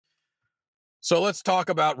So let's talk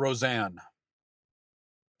about Roseanne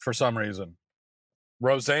for some reason.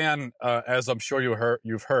 Roseanne, as I'm sure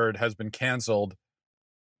you've heard, has been canceled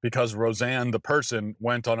because Roseanne, the person,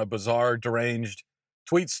 went on a bizarre, deranged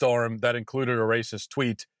tweet storm that included a racist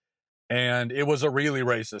tweet. And it was a really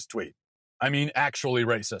racist tweet. I mean, actually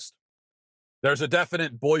racist. There's a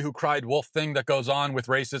definite boy who cried wolf thing that goes on with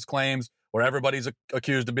racist claims where everybody's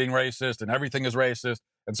accused of being racist and everything is racist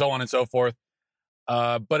and so on and so forth.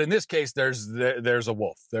 But in this case, there's a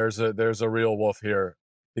wolf. There's a real wolf here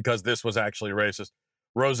because this was actually racist.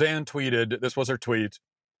 Roseanne tweeted, this was her tweet,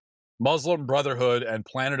 Muslim Brotherhood and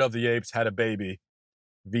Planet of the Apes had a baby,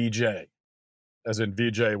 VJ, as in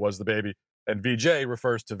VJ was the baby. And VJ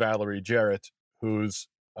refers to Valerie Jarrett, who's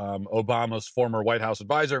Obama's former White House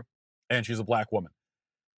advisor, and she's a black woman.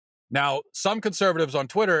 Now, some conservatives on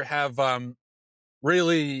Twitter have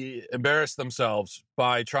really embarrassed themselves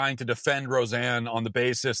by trying to defend Roseanne on the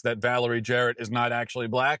basis that Valerie Jarrett is not actually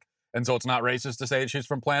black, and so it's not racist to say she's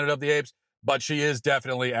from Planet of the Apes, but she is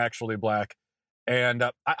definitely actually black. And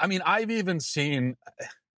I mean, I've seen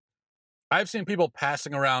people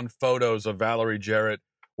passing around photos of Valerie Jarrett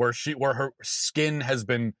where her skin has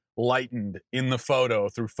been lightened in the photo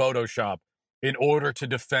through Photoshop in order to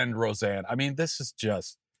defend Roseanne. I mean, this is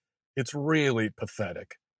just, it's really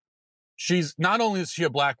pathetic. She's not only is she a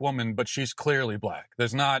black woman, but she's clearly black.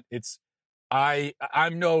 There's not, it's, I'm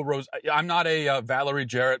not a Valerie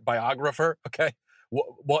Jarrett biographer. Okay.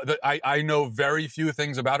 I know very few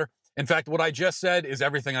things about her. In fact, what I just said is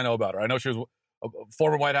everything I know about her. I know she was a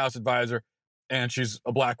former White House advisor and she's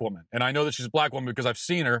a black woman. And I know that she's a black woman because I've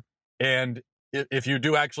seen her. And if you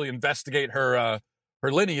do actually investigate her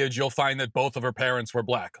lineage, you'll find that both of her parents were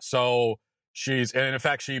black. So and in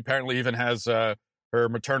fact, she apparently even has, her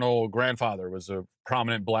maternal grandfather was a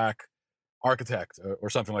prominent black architect or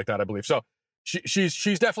something like that, I believe. So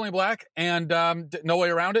she's definitely black and no way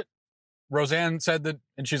around it. Roseanne said that,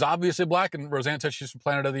 and she's obviously black, and Roseanne said she's from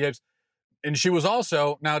Planet of the Apes. And she was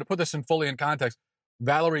also, now to put this fully in context,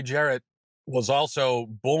 Valerie Jarrett was also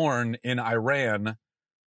born in Iran.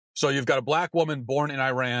 So you've got a black woman born in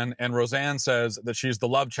Iran, and Roseanne says that she's the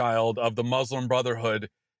love child of the Muslim Brotherhood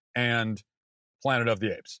and Planet of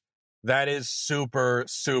the Apes. That is super,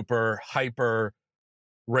 super hyper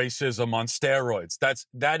racism on steroids.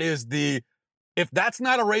 If that's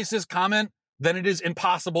not a racist comment, then it is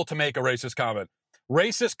impossible to make a racist comment.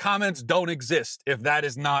 Racist comments don't exist if that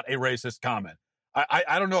is not a racist comment.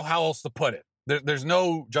 I don't know how else to put it. There's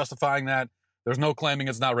no justifying that. There's no claiming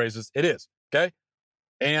it's not racist. It is, okay?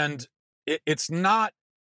 And it's not,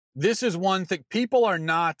 this is one thing. People are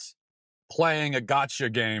not playing a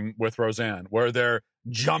gotcha game with Roseanne where they're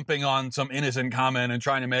jumping on some innocent comment and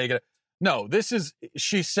trying to make it. No,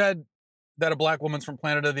 she said that a black woman's from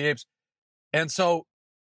Planet of the Apes. And so,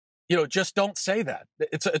 just don't say that.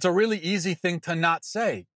 It's a really easy thing to not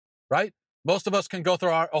say, right? Most of us can go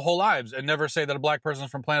through our whole lives and never say that a black person is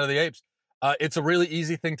from Planet of the Apes. It's a really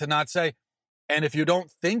easy thing to not say. And if you don't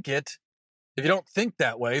think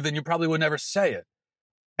that way, then you probably would never say it.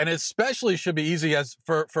 And it especially should be easy as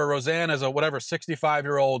for Roseanne as a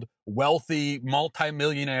 65-year-old, wealthy,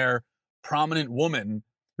 multimillionaire, prominent woman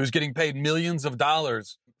who's getting paid millions of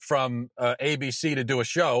dollars from ABC to do a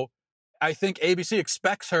show. I think ABC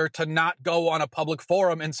expects her to not go on a public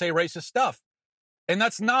forum and say racist stuff. And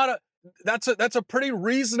that's a pretty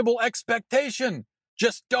reasonable expectation.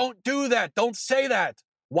 Just don't do that. Don't say that.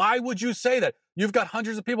 Why would you say that? You've got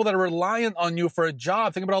hundreds of people that are reliant on you for a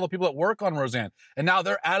job. Think about all the people that work on Roseanne. And now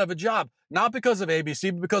they're out of a job. Not because of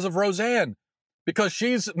ABC, but because of Roseanne. Because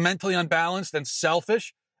she's mentally unbalanced and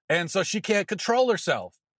selfish. And so she can't control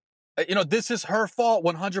herself. This is her fault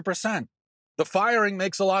 100%. The firing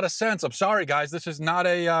makes a lot of sense. I'm sorry, guys. This is not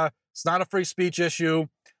it's not a free speech issue.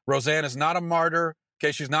 Roseanne is not a martyr.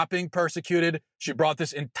 Okay, she's not being persecuted. She brought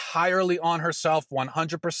this entirely on herself,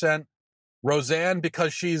 100%. Roseanne,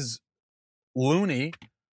 because she's loony,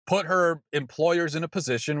 put her employers in a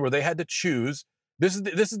position where they had to choose. This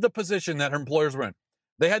is the position that her employers were in.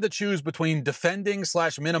 They had to choose between defending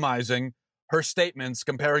 / minimizing her statements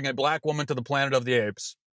comparing a black woman to the Planet of the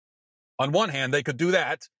Apes. On one hand, they could do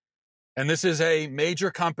that. And this is a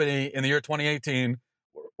major company in the year 2018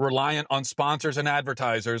 reliant on sponsors and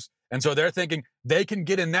advertisers. And so they're thinking they can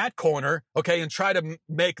get in that corner, okay, and try to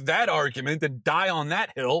make that argument and die on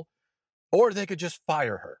that hill, or they could just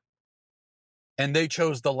fire her. And they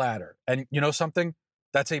chose the latter. And you know something?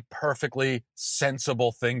 That's a perfectly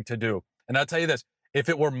sensible thing to do. And I'll tell you this, if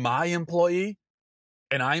it were my employee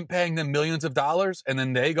and I'm paying them millions of dollars and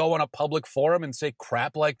then they go on a public forum and say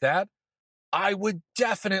crap like that, I would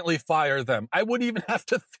definitely fire them. I wouldn't even have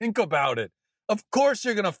to think about it. Of course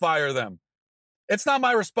you're going to fire them. It's not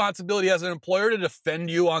my responsibility as an employer to defend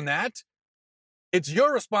you on that. It's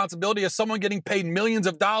your responsibility as someone getting paid millions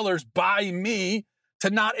of dollars by me to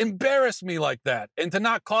not embarrass me like that and to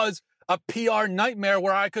not cause a PR nightmare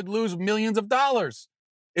where I could lose millions of dollars.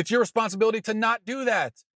 It's your responsibility to not do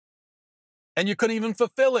that. And you couldn't even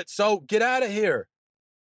fulfill it. So get out of here.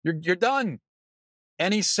 You're done.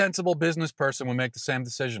 Any sensible business person would make the same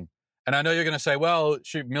decision. And I know you're going to say, well,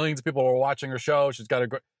 millions of people were watching her show. She's got a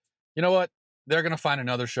great... You know what? They're going to find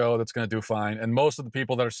another show that's going to do fine. And most of the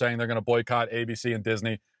people that are saying they're going to boycott ABC and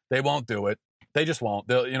Disney, they won't do it. They just won't.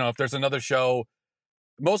 If there's another show,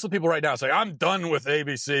 most of the people right now say, I'm done with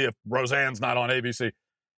ABC if Roseanne's not on ABC.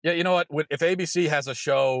 Yeah, you know what? If ABC has a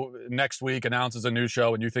show next week, announces a new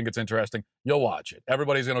show, and you think it's interesting, you'll watch it.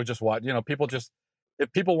 Everybody's going to just watch.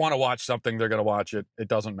 If people want to watch something, they're going to watch it. It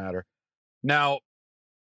doesn't matter. Now,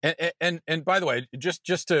 and by the way,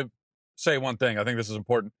 just to say one thing, I think this is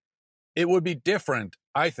important. It would be different,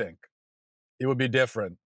 I think. It would be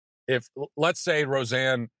different if, let's say,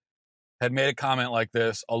 Roseanne had made a comment like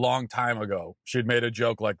this a long time ago. She'd made a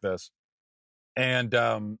joke like this. And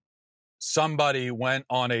somebody went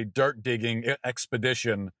on a dirt digging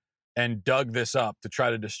expedition and dug this up to try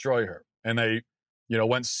to destroy her. And they,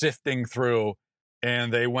 went sifting through,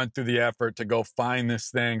 and they went through the effort to go find this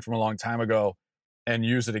thing from a long time ago and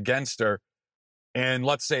use it against her. And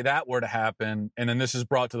let's say that were to happen, and then this is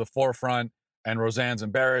brought to the forefront, and Roseanne's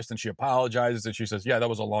embarrassed, and she apologizes, and she says, yeah, that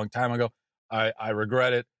was a long time ago. I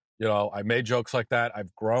regret it. I made jokes like that.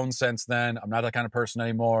 I've grown since then. I'm not that kind of person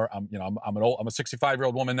anymore. I'm a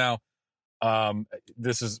 65-year-old woman now.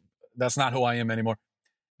 That's not who I am anymore.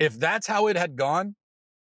 If that's how it had gone,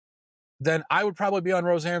 then I would probably be on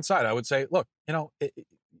Roseanne's side. I would say, look,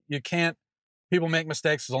 you can't, people make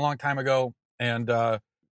mistakes. It was a long time ago. And,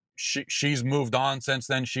 she's moved on since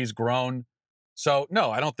then. She's grown. So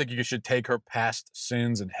no, I don't think you should take her past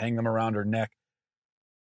sins and hang them around her neck.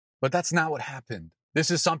 But that's not what happened.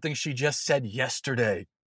 This is something she just said yesterday,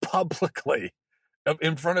 publicly,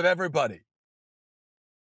 in front of everybody.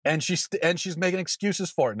 And she's making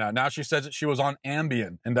excuses for it now. Now she says that she was on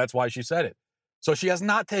Ambien, and that's why she said it. So she has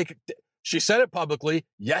not taken... She said it publicly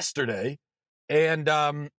yesterday,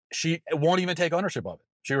 and she won't even take ownership of it.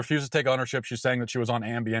 She refuses to take ownership. She's saying that she was on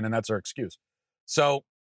Ambien, and that's her excuse. So,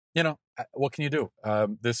 what can you do?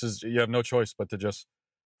 You have no choice but to just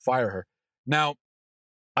fire her. Now,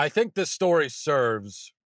 I think this story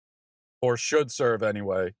serves, or should serve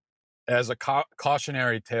anyway, as a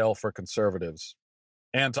cautionary tale for conservatives.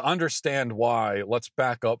 And to understand why, let's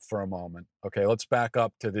back up for a moment. Okay, let's back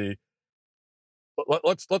up to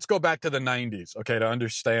let's go back to the 90s, okay, to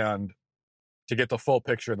understand, to get the full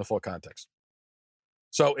picture and the full context.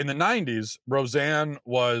 So in the 90s, Roseanne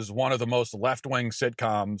was one of the most left-wing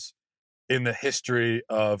sitcoms in the history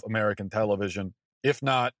of American television, if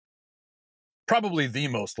not probably the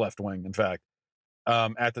most left-wing, in fact,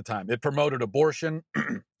 at the time. It promoted abortion.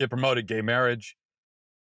 It promoted gay marriage.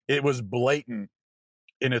 It was blatant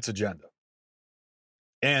in its agenda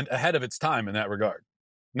and ahead of its time in that regard.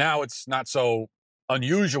 Now it's not so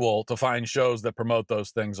unusual to find shows that promote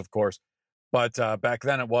those things, of course, but back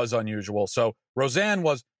then it was unusual. So Roseanne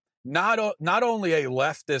was not only a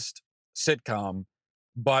leftist sitcom,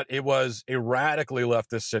 but it was a radically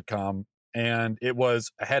leftist sitcom, and it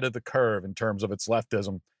was ahead of the curve in terms of its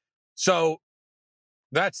leftism. So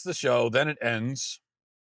that's the show. Then it ends,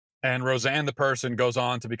 and Roseanne, the person, goes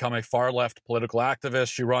on to become a far-left political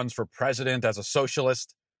activist. She runs for president as a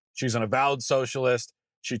socialist. She's an avowed socialist.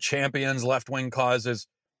 She champions left-wing causes.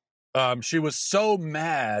 She was so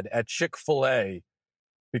mad at Chick-fil-A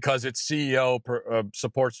because its CEO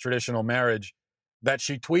supports traditional marriage that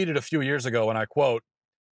she tweeted a few years ago, and I quote,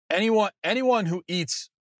 anyone who eats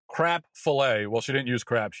crap filet, well, she didn't use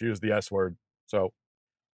crap, she used the S word. So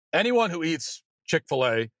anyone who eats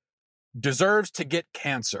Chick-fil-A deserves to get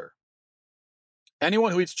cancer.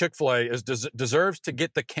 Anyone who eats Chick-fil-A deserves to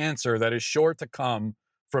get the cancer that is sure to come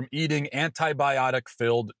from eating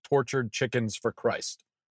antibiotic-filled tortured chickens for Christ.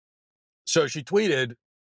 So she tweeted,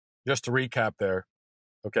 just to recap there,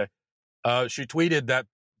 okay, she tweeted that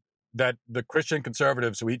the Christian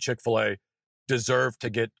conservatives who eat Chick-fil-A deserve to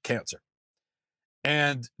get cancer.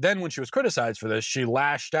 And then when she was criticized for this, she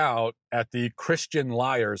lashed out at the Christian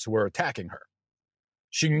liars who were attacking her.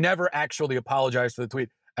 She never actually apologized for the tweet.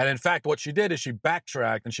 And in fact, what she did is she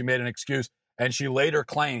backtracked and she made an excuse, and she later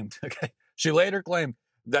claimed,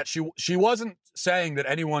 that she wasn't saying that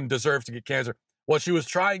anyone deserves to get cancer. What she was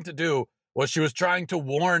trying to do was she was trying to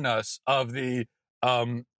warn us of the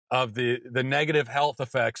negative health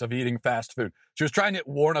effects of eating fast food. She was trying to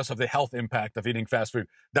warn us of the health impact of eating fast food.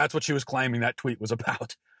 That's what she was claiming that tweet was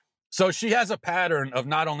about. So she has a pattern of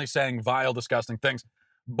not only saying vile, disgusting things,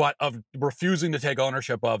 but of refusing to take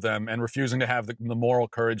ownership of them and refusing to have the moral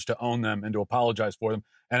courage to own them and to apologize for them,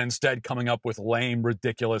 and instead coming up with lame,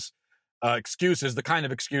 ridiculous excuses, the kind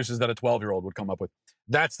of excuses that a 12-year-old would come up with.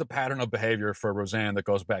 That's the pattern of behavior for Roseanne that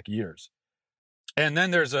goes back years. And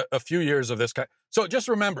then there's a few years of this kind. So just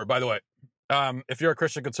remember, by the way, if you're a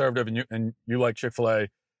Christian conservative and you like Chick-fil-A,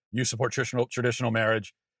 you support traditional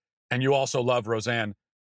marriage, and you also love Roseanne,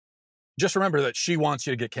 just remember that she wants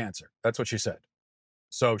you to get cancer. That's what she said.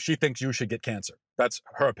 So she thinks you should get cancer. That's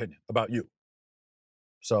her opinion about you.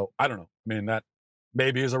 So I don't know. I mean, that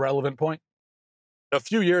maybe is a relevant point. A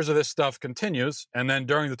few years of this stuff continues, and then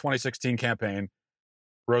during the 2016 campaign,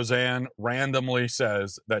 Roseanne randomly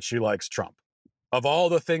says that she likes Trump. Of all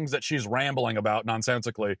the things that she's rambling about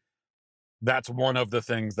nonsensically, that's one of the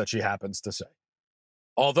things that she happens to say.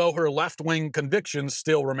 Although her left-wing convictions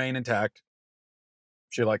still remain intact,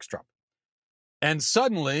 she likes Trump. And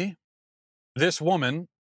suddenly, this woman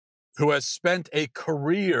who has spent a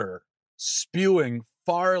career spewing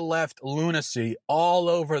far-left lunacy all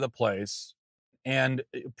over the place and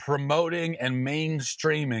promoting and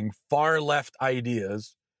mainstreaming far-left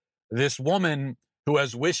ideas, this woman who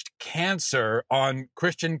has wished cancer on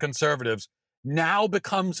Christian conservatives now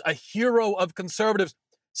becomes a hero of conservatives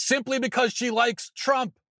simply because she likes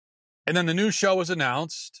Trump. And then the new show was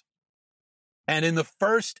announced. And in the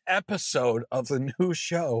first episode of the new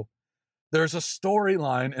show, there's a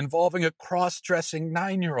storyline involving a cross-dressing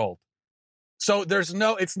 9-year-old. So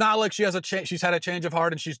it's not like she's had a change of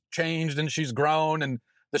heart and she's changed and she's grown and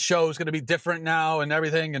the show's going to be different now and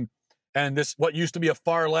everything. And this, what used to be a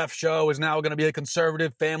far left show is now going to be a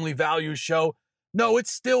conservative family values show. No,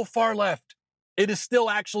 it's still far left. It is still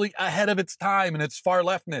actually ahead of its time in its far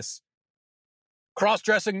leftness.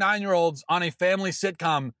 Cross-dressing 9-year-olds on a family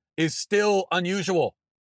sitcom is still unusual.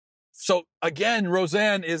 So again,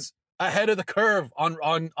 Roseanne is ahead of the curve on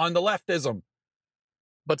the leftism.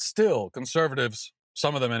 But still, conservatives,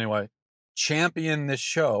 some of them anyway, champion this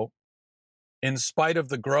show in spite of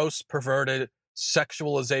the gross, perverted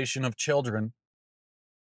sexualization of children,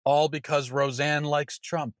 all because Roseanne likes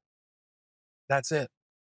Trump. That's it.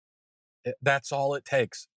 That's all it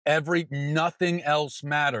takes. Nothing else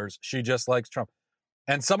matters. She just likes Trump.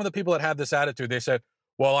 And some of the people that have this attitude, they said,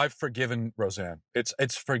 well, I've forgiven Roseanne.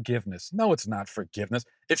 It's forgiveness. No, it's not forgiveness.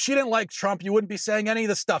 If she didn't like Trump, you wouldn't be saying any of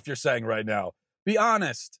the stuff you're saying right now. Be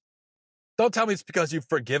honest. Don't tell me it's because you've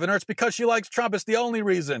forgiven her. It's because she likes Trump. It's the only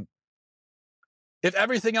reason. If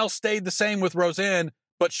everything else stayed the same with Roseanne,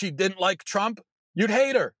 but she didn't like Trump, you'd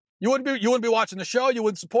hate her. You wouldn't be watching the show. You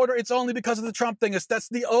wouldn't support her. It's only because of the Trump thing. That's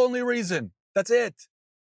the only reason. That's it.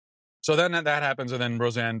 So then that happens, and then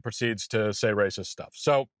Roseanne proceeds to say racist stuff.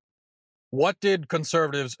 So what did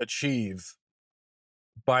conservatives achieve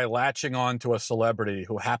by latching on to a celebrity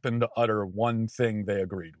who happened to utter one thing they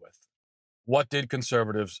agreed with? What did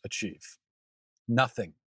conservatives achieve?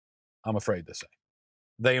 Nothing, I'm afraid to say.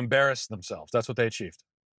 They embarrassed themselves. That's what they achieved.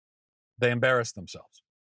 They embarrassed themselves.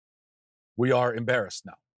 We are embarrassed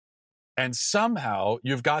now. And somehow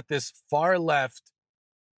you've got this far left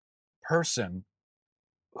person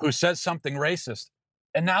who says something racist,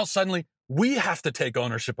 and now suddenly we have to take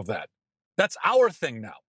ownership of that. That's our thing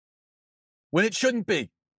now, when it shouldn't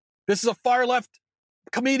be. This is a far left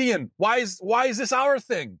comedian. Why is this our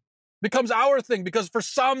thing? Becomes our thing because for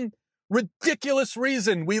some ridiculous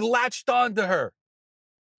reason we latched on to her.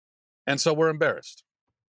 And so we're embarrassed.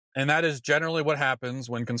 And that is generally what happens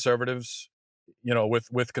when conservatives,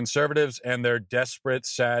 with conservatives and their desperate,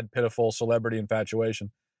 sad, pitiful celebrity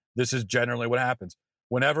infatuation. This is generally what happens.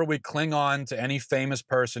 Whenever we cling on to any famous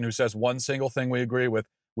person who says one single thing we agree with,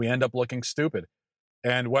 we end up looking stupid.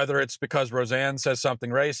 And whether it's because Roseanne says something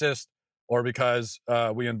racist or because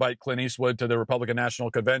we invite Clint Eastwood to the Republican National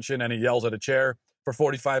Convention and he yells at a chair for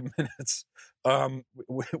 45 minutes,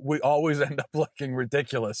 we always end up looking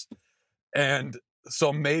ridiculous. And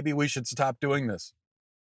so maybe we should stop doing this.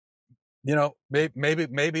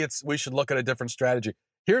 Maybe we should look at a different strategy.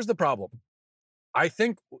 Here's the problem. I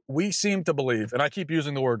think we seem to believe, and I keep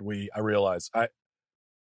using the word we, I realize.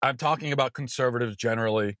 I'm talking about conservatives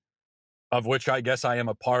generally, of which I guess I am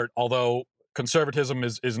a part, although conservatism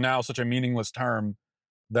is now such a meaningless term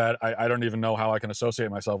that I don't even know how I can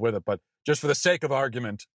associate myself with it. But just for the sake of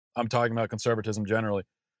argument, I'm talking about conservatism generally.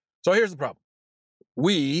 So here's the problem.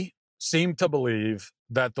 We seem to believe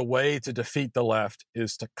that the way to defeat the left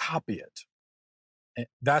is to copy it. And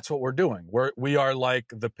that's what we're doing. We are like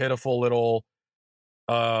the pitiful little,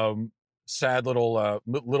 sad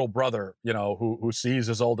little brother, who sees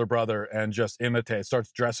his older brother and just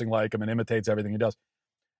starts dressing like him and imitates everything he does.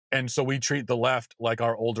 And so we treat the left like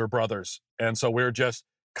our older brothers. And so we're just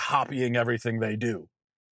copying everything they do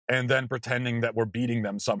and then pretending that we're beating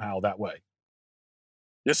them somehow that way.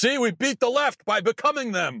 You see, we beat the left by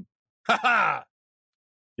becoming them. Ha ha!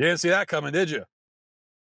 You didn't see that coming, did you?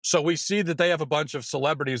 So we see that they have a bunch of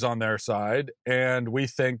celebrities on their side, and we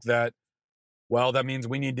think that, well, that means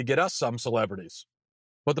we need to get us some celebrities.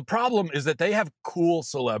 But the problem is that they have cool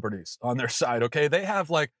celebrities on their side, okay? They have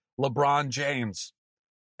like LeBron James,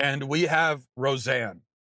 and we have Roseanne,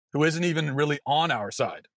 who isn't even really on our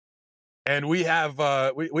side. And we have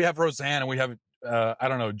we have Roseanne, and we have I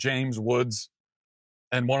don't know, James Woods,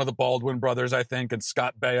 and one of the Baldwin brothers, I think, and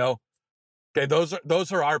Scott Baio. Okay,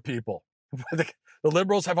 those are our people. The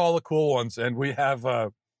liberals have all the cool ones, and we have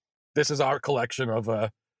this is our collection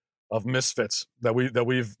of misfits that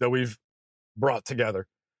we've brought together.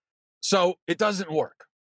 So it doesn't work.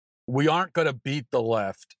 We aren't going to beat the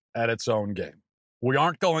left at its own game. We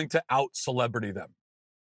aren't going to out-celebrity them.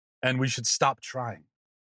 And we should stop trying.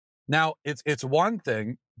 Now, it's one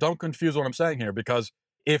thing, don't confuse what I'm saying here, because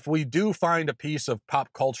if we do find a piece of pop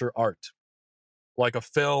culture art, like a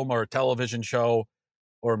film or a television show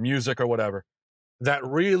or music or whatever, that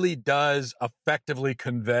really does effectively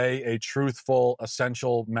convey a truthful,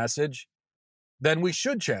 essential message, then we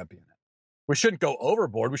should champion it. We shouldn't go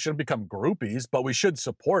overboard. We shouldn't become groupies, but we should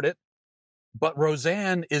support it. But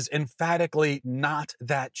Roseanne is emphatically not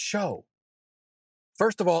that show.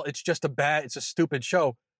 First of all, it's a stupid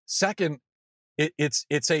show. Second,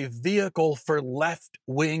 it's a vehicle for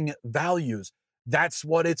left-wing values. That's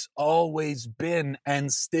what it's always been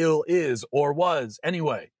and still is, or was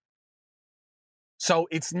anyway. So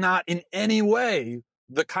it's not in any way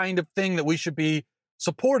the kind of thing that we should be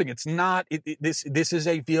supporting. It's not, this is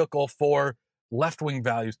a vehicle for left-wing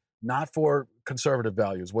values, not for conservative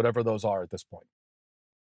values, whatever those are at this point.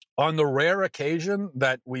 On the rare occasion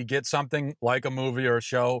that we get something like a movie or a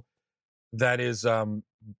show that is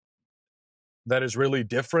really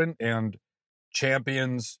different and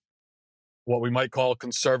champions what we might call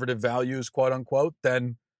conservative values, quote unquote,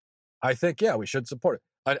 then I think, yeah, we should support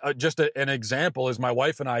it. Just an example is my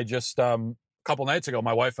wife and I just a couple nights ago,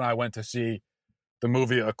 my wife and I went to see the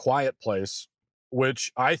movie A Quiet Place,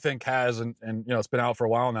 which I think has, and it's been out for a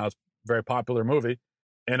while now. It's a very popular movie.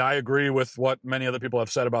 And I agree with what many other people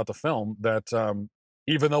have said about the film, that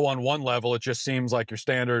even though on one level it just seems like your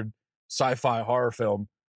standard sci-fi horror film,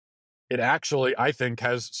 it actually, I think,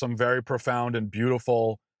 has some very profound and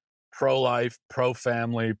beautiful pro-life,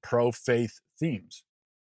 pro-family, pro-faith themes.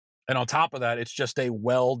 And on top of that, it's just a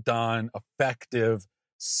well-done, effective,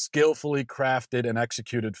 skillfully crafted and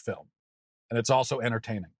executed film. And it's also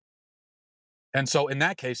entertaining. And so in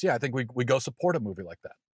that case, yeah, I think we go support a movie like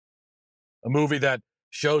that. A movie that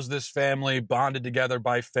shows this family bonded together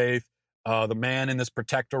by faith, the man in this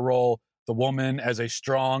protector role, the woman as a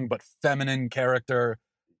strong but feminine character.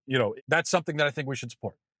 That's something that I think we should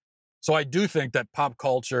support. So I do think that pop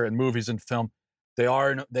culture and movies and film, they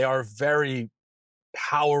are a very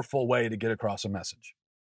powerful way to get across a message.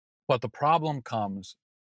 But the problem comes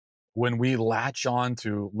when we latch on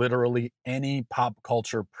to literally any pop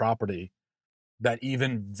culture property that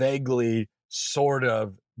even vaguely, sort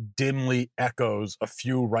of, dimly echoes a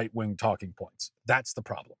few right-wing talking points. That's the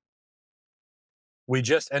problem. We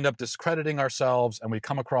just end up discrediting ourselves, and we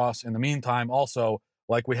come across, in the meantime, also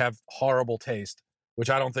like we have horrible taste, which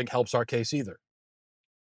I don't think helps our case either.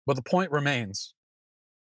 But the point remains,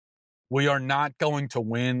 we are not going to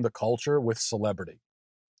win the culture with celebrity,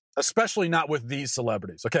 especially not with these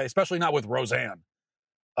celebrities, okay? Especially not with Roseanne.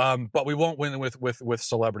 But we won't win with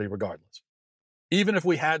celebrity regardless. Even if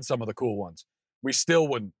we had some of the cool ones, we still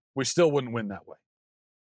wouldn't win that way.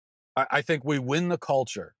 I think we win the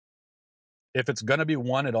culture. If it's going to be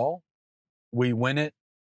won at all, we win it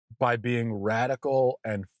by being radical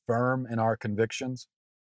and firm in our convictions.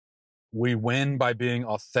 We win by being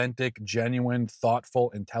authentic, genuine,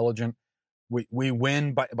 thoughtful, intelligent. We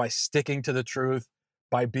win by sticking to the truth,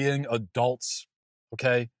 by being adults,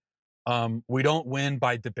 okay? We don't win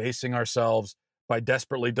by debasing ourselves, by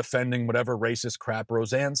desperately defending whatever racist crap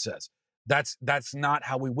Roseanne says. That's not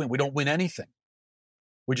how we win. We don't win anything.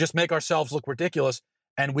 We just make ourselves look ridiculous,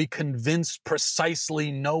 and we convince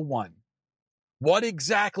precisely no one. What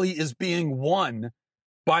exactly is being won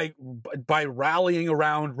by rallying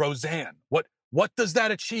around Roseanne? What does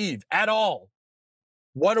that achieve at all?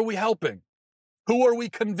 What are we helping? Who are we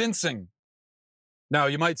convincing? Now,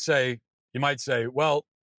 you might say, well,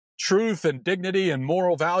 truth and dignity and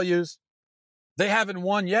moral values, they haven't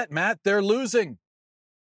won yet, Matt. They're losing.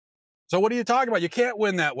 So what are you talking about? You can't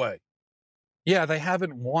win that way. Yeah, they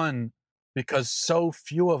haven't won because so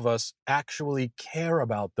few of us actually care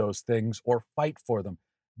about those things or fight for them.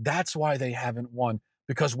 That's why they haven't won,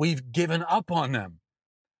 because we've given up on them.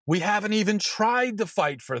 We haven't even tried to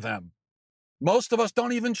fight for them. Most of us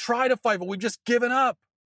don't even try to fight, but we've just given up.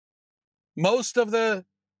 Most of the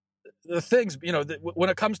things, when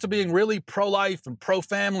it comes to being really pro-life and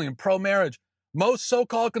pro-family and pro-marriage, most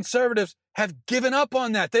so-called conservatives have given up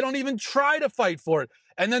on that. They don't even try to fight for it.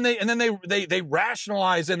 And then they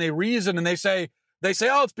rationalize and they reason and they say,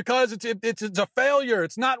 oh, it's because it's a failure.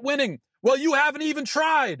 It's not winning. Well, you haven't even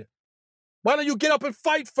tried. Why don't you get up and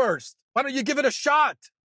fight first? Why don't you give it a shot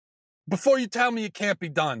before you tell me it can't be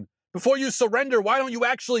done? Before you surrender, why don't you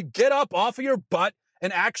actually get up off of your butt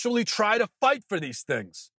and actually try to fight for these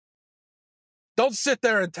things? Don't sit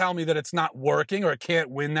there and tell me that it's not working or it can't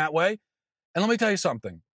win that way. And let me tell you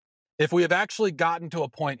something. If we have actually gotten to a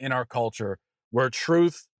point in our culture where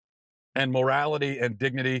truth and morality and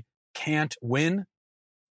dignity can't win,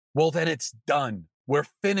 well, then it's done. We're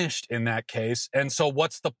finished in that case. And so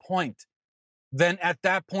what's the point? Then at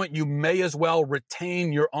that point, you may as well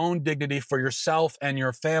retain your own dignity for yourself and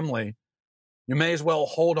your family. You may as well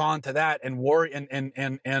hold on to that and worry.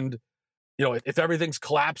 And if everything's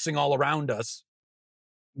collapsing all around us,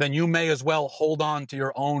 then you may as well hold on to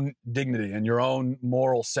your own dignity and your own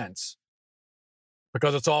moral sense,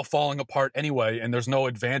 because it's all falling apart anyway. And there's no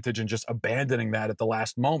advantage in just abandoning that at the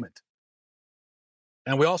last moment.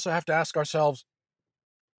 And we also have to ask ourselves,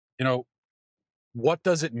 what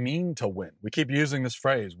does it mean to win? We keep using this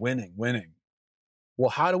phrase, winning, winning. Well,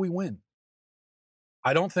 how do we win?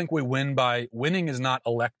 I don't think we win by winning is not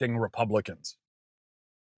electing Republicans.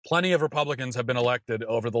 Plenty of Republicans have been elected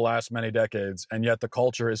over the last many decades, and yet the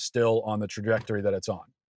culture is still on the trajectory that it's on.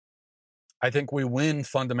 I think we win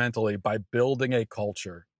fundamentally by building a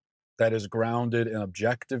culture that is grounded in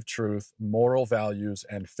objective truth, moral values,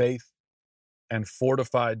 and faith, and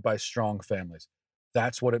fortified by strong families.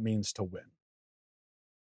 That's what it means to win.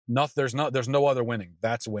 There's no other winning.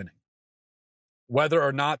 That's winning. Whether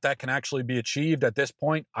or not that can actually be achieved at this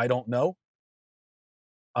point, I don't know.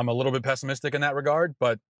 I'm a little bit pessimistic in that regard,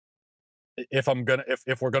 but if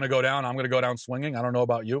we're gonna go down, I'm gonna go down swinging. I don't know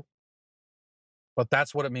about you, but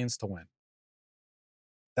that's what it means to win.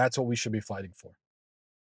 That's what we should be fighting for.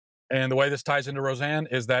 And the way this ties into Roseanne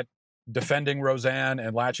is that defending Roseanne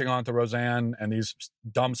and latching onto Roseanne and these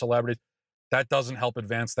dumb celebrities, that doesn't help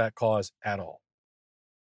advance that cause at all.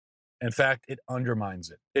 In fact, it undermines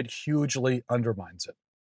it. It hugely undermines it,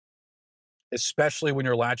 especially when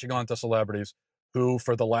you're latching onto celebrities who,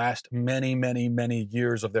 for the last many, many, many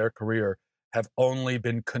years of their career, have only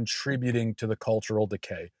been contributing to the cultural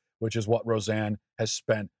decay, which is what Roseanne has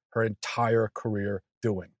spent her entire career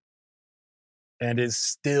doing and is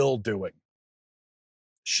still doing.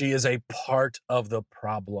 She is a part of the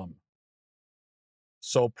problem.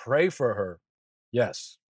 So pray for her,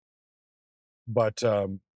 yes, but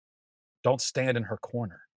don't stand in her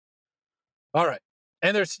corner. All right.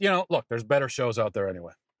 And there's better shows out there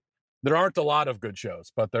anyway. There aren't a lot of good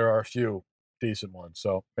shows, but there are a few decent ones.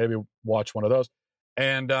 So maybe watch one of those.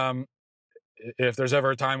 And if there's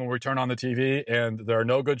ever a time when we turn on the TV and there are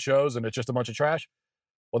no good shows and it's just a bunch of trash,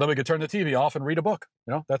 well, then we could turn the TV off and read a book.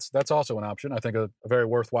 That's also an option. I think a very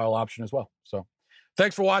worthwhile option as well. So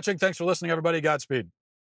thanks for watching. Thanks for listening, everybody. Godspeed.